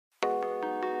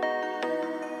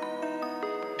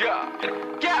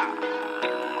Yeah.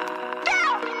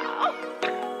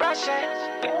 Brush it.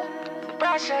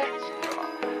 Brush it.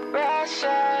 Brush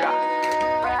it.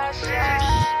 Brush it.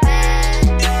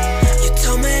 You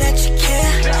told me that you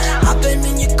care. I've been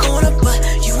in your corner, but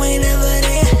you ain't ever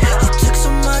there. You took so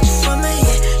much from me,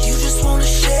 yeah. You just wanna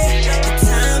share your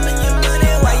time and your money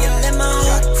while you let my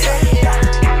heart tear.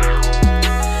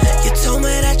 You told me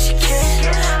that you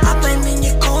care. I've been in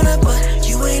your corner, but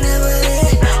you ain't ever there.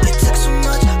 You took so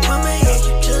much from me, yeah.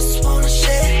 You just wanna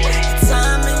share your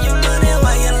time and your money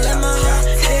while you let my heart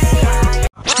tear.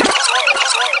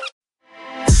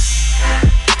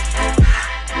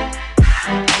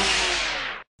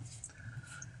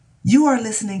 You are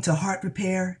listening to Heart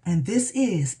Repair, and this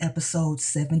is episode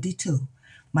 72.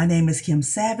 My name is Kim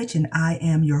Savage, and I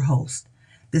am your host.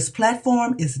 This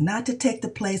platform is not to take the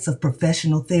place of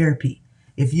professional therapy.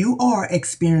 If you are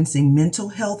experiencing mental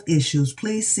health issues,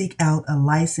 please seek out a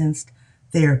licensed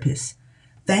therapist.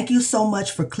 Thank you so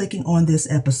much for clicking on this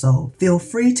episode. Feel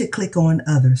free to click on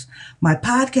others. My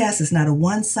podcast is not a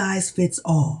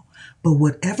one-size-fits-all, but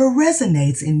whatever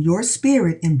resonates in your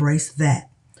spirit, embrace that.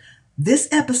 This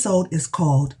episode is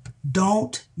called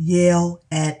Don't Yell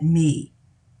at Me,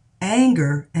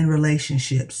 Anger and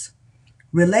Relationships.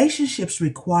 Relationships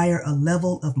require a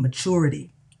level of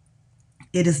maturity.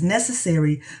 It is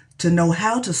necessary to know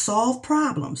how to solve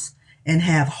problems and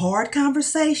have hard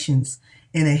conversations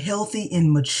in a healthy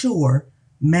and mature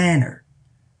manner.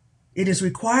 It is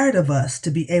required of us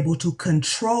to be able to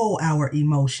control our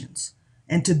emotions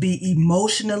and to be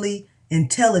emotionally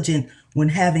intelligent when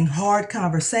having hard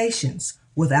conversations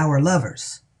with our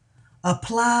lovers.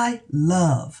 Apply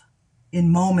love in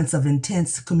moments of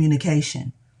intense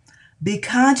communication. Be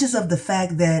conscious of the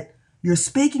fact that you're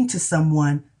speaking to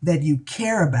someone that you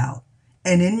care about,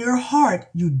 and in your heart,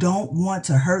 you don't want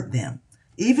to hurt them,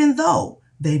 even though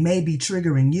they may be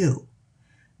triggering you.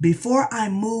 Before I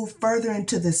move further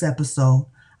into this episode,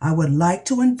 I would like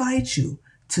to invite you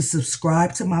to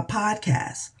subscribe to my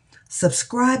podcast.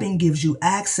 Subscribing gives you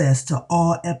access to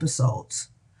all episodes.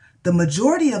 The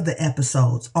majority of the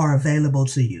episodes are available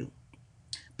to you,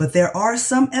 but there are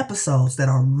some episodes that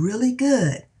are really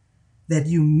good that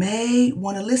you may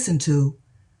want to listen to,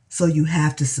 so you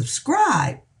have to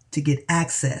subscribe to get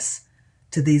access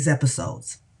to these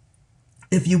episodes.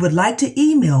 If you would like to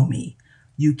email me,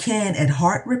 you can at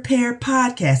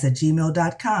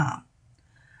heartrepairpodcast@gmail.com.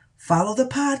 Follow the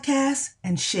podcast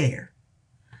and share.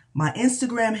 My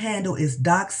Instagram handle is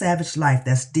Doc Savage Life.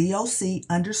 That's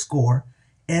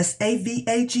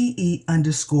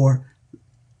DOC_SAVAGE_life,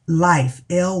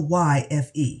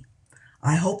 LYFE.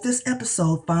 I hope this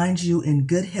episode finds you in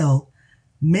good health,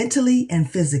 mentally and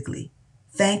physically.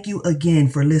 Thank you again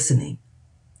for listening.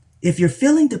 If you're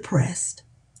feeling depressed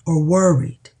or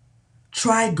worried,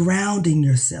 try grounding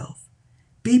yourself.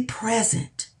 Be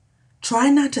present. Try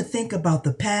not to think about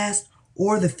the past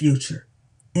or the future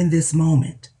in this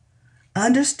moment.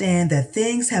 Understand that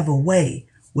things have a way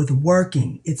with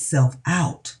working itself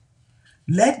out.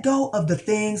 Let go of the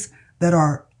things that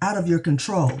are out of your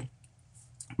control.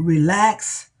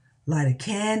 Relax, light a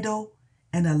candle,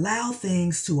 and allow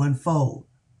things to unfold.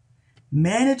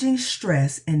 Managing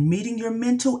stress and meeting your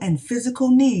mental and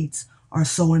physical needs are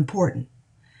so important.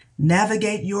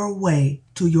 Navigate your way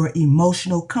to your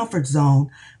emotional comfort zone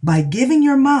by giving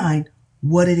your mind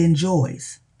what it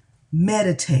enjoys.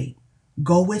 Meditate.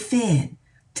 Go within,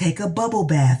 take a bubble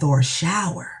bath or a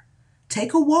shower,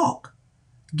 take a walk,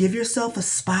 give yourself a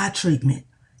spa treatment,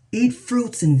 eat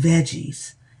fruits and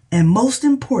veggies, and most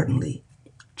importantly,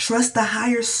 trust the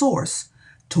higher source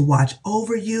to watch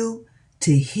over you,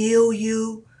 to heal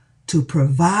you, to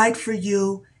provide for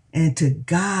you, and to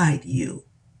guide you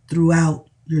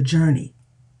throughout your journey.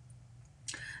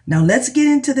 Now let's get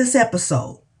into this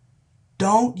episode.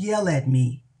 Don't yell at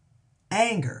me,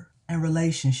 anger and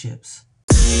relationships.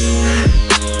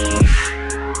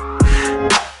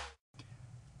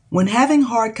 When having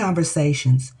hard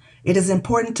conversations, it is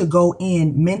important to go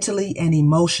in mentally and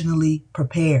emotionally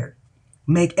prepared.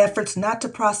 Make efforts not to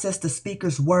process the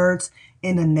speaker's words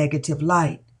in a negative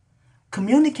light.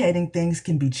 Communicating things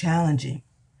can be challenging.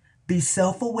 Be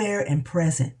self-aware and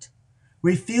present.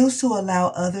 Refuse to allow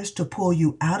others to pull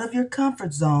you out of your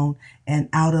comfort zone and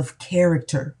out of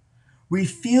character.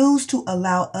 Refuse to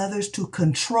allow others to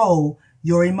control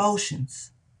your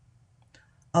emotions.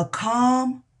 A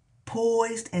calm,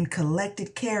 poised, and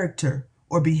collected character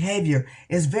or behavior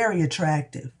is very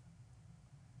attractive.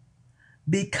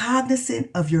 Be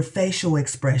cognizant of your facial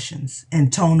expressions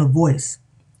and tone of voice.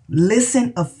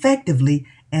 Listen effectively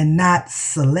and not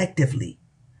selectively.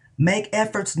 Make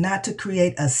efforts not to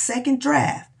create a second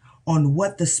draft on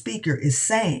what the speaker is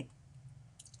saying.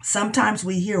 Sometimes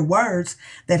we hear words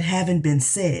that haven't been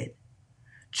said.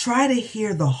 Try to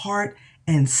hear the heart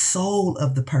and soul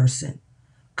of the person.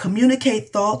 Communicate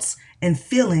thoughts and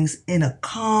feelings in a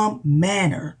calm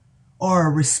manner or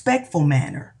a respectful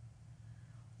manner.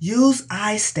 Use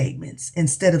I statements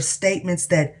instead of statements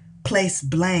that place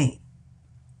blame.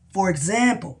 For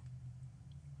example,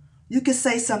 you could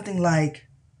say something like,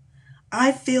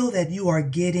 I feel that you are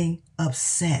getting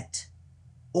upset.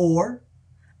 Or,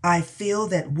 I feel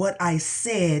that what I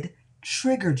said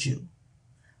triggered you.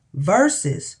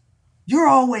 Versus, you're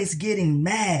always getting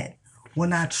mad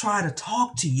when I try to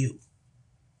talk to you.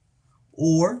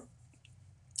 Or,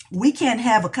 we can't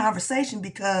have a conversation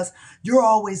because you're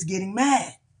always getting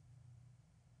mad.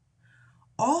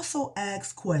 Also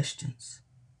ask questions.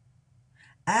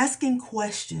 Asking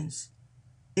questions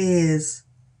is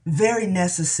very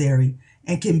necessary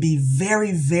and can be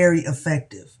very, very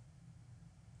effective.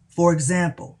 For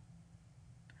example,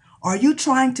 are you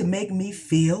trying to make me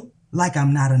feel like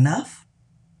I'm not enough?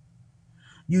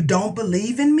 You don't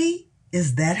believe in me?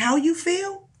 Is that how you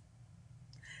feel?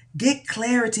 Get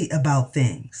clarity about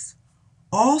things.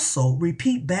 Also,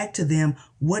 repeat back to them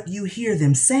what you hear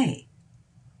them saying.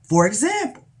 For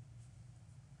example,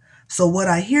 so what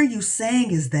I hear you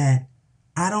saying is that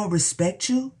I don't respect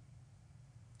you,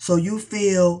 so you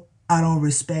feel I don't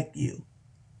respect you.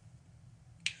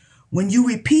 When you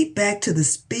repeat back to the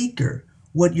speaker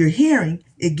what you're hearing,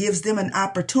 it gives them an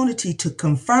opportunity to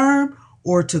confirm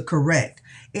or to correct.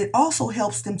 It also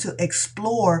helps them to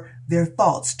explore their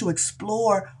thoughts, to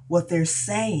explore what they're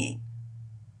saying,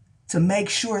 to make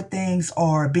sure things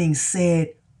are being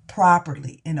said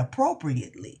properly and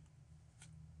appropriately.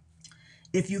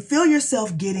 If you feel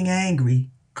yourself getting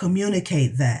angry,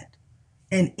 communicate that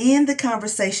and end the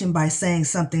conversation by saying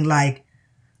something like,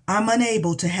 I'm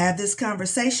unable to have this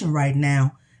conversation right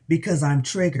now because I'm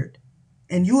triggered,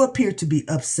 and you appear to be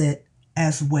upset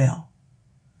as well.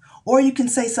 Or you can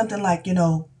say something like,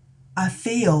 I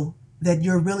feel that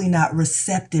you're really not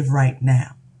receptive right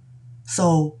now.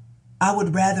 So I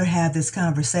would rather have this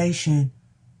conversation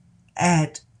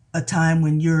at a time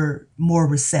when you're more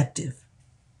receptive.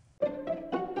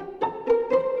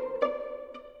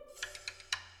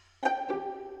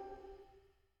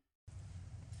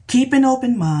 Keep an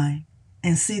open mind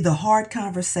and see the hard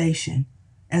conversation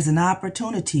as an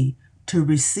opportunity to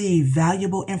receive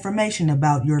valuable information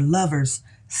about your lover's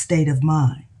state of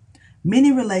mind. Many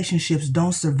relationships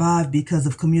don't survive because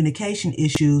of communication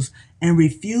issues and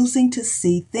refusing to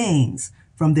see things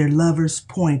from their lover's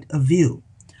point of view.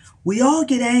 We all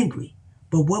get angry,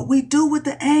 but what we do with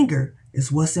the anger is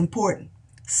what's important.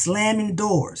 Slamming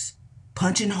doors,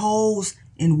 punching holes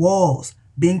in walls,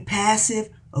 being passive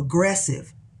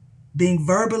aggressive, being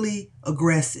verbally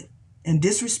aggressive and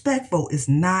disrespectful is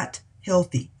not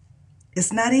healthy.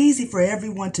 It's not easy for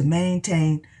everyone to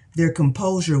maintain their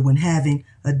composure when having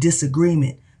a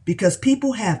disagreement because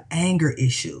people have anger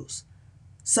issues.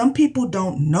 Some people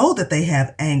don't know that they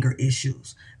have anger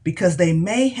issues because they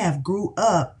may have grew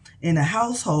up in a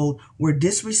household where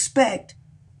disrespect,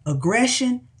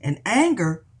 aggression, and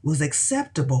anger was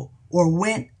acceptable or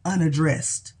went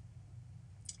unaddressed.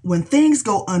 When things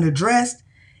go unaddressed,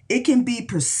 it can be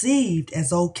perceived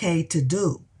as okay to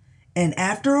do. And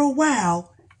after a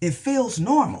while, it feels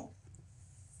normal.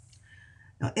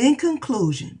 Now, in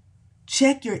conclusion,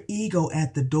 check your ego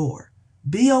at the door.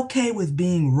 Be okay with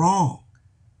being wrong.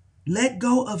 Let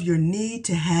go of your need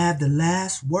to have the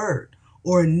last word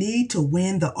or a need to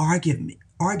win the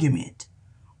argument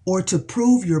or to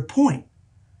prove your point.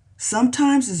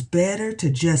 Sometimes it's better to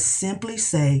just simply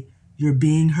say you're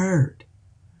being heard.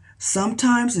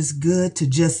 Sometimes it's good to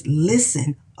just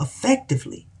listen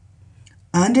effectively.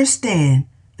 Understand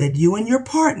that you and your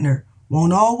partner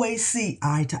won't always see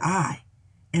eye to eye,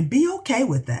 and be okay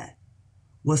with that.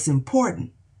 What's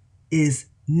important is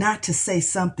not to say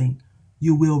something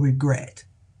you will regret.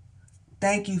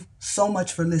 Thank you so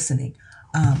much for listening.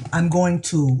 I'm going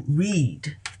to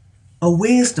read a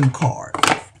wisdom card,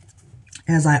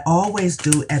 as I always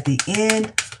do at the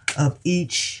end of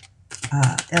each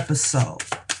episode.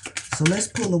 So let's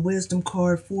pull a wisdom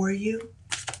card for you.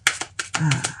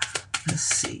 Let's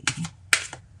see.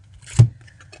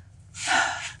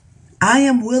 I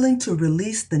am willing to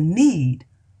release the need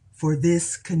for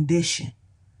this condition.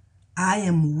 I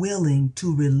am willing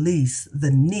to release the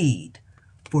need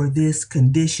for this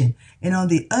condition. And on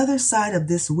the other side of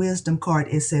this wisdom card,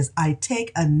 it says, I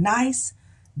take a nice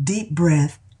deep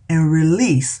breath and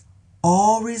release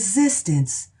all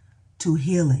resistance to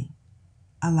healing.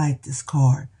 I like this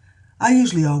card. I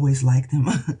usually always like them.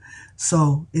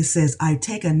 So it says, I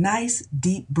take a nice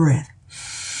deep breath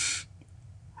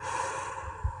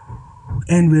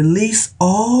and release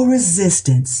all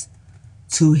resistance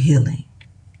to healing.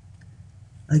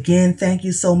 Again, thank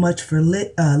you so much for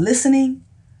listening.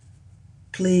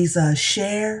 Please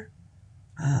share.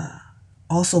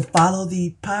 Also follow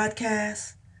the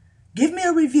podcast. Give me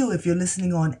a review if you're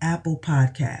listening on Apple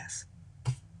Podcasts.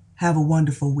 Have a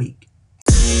wonderful week.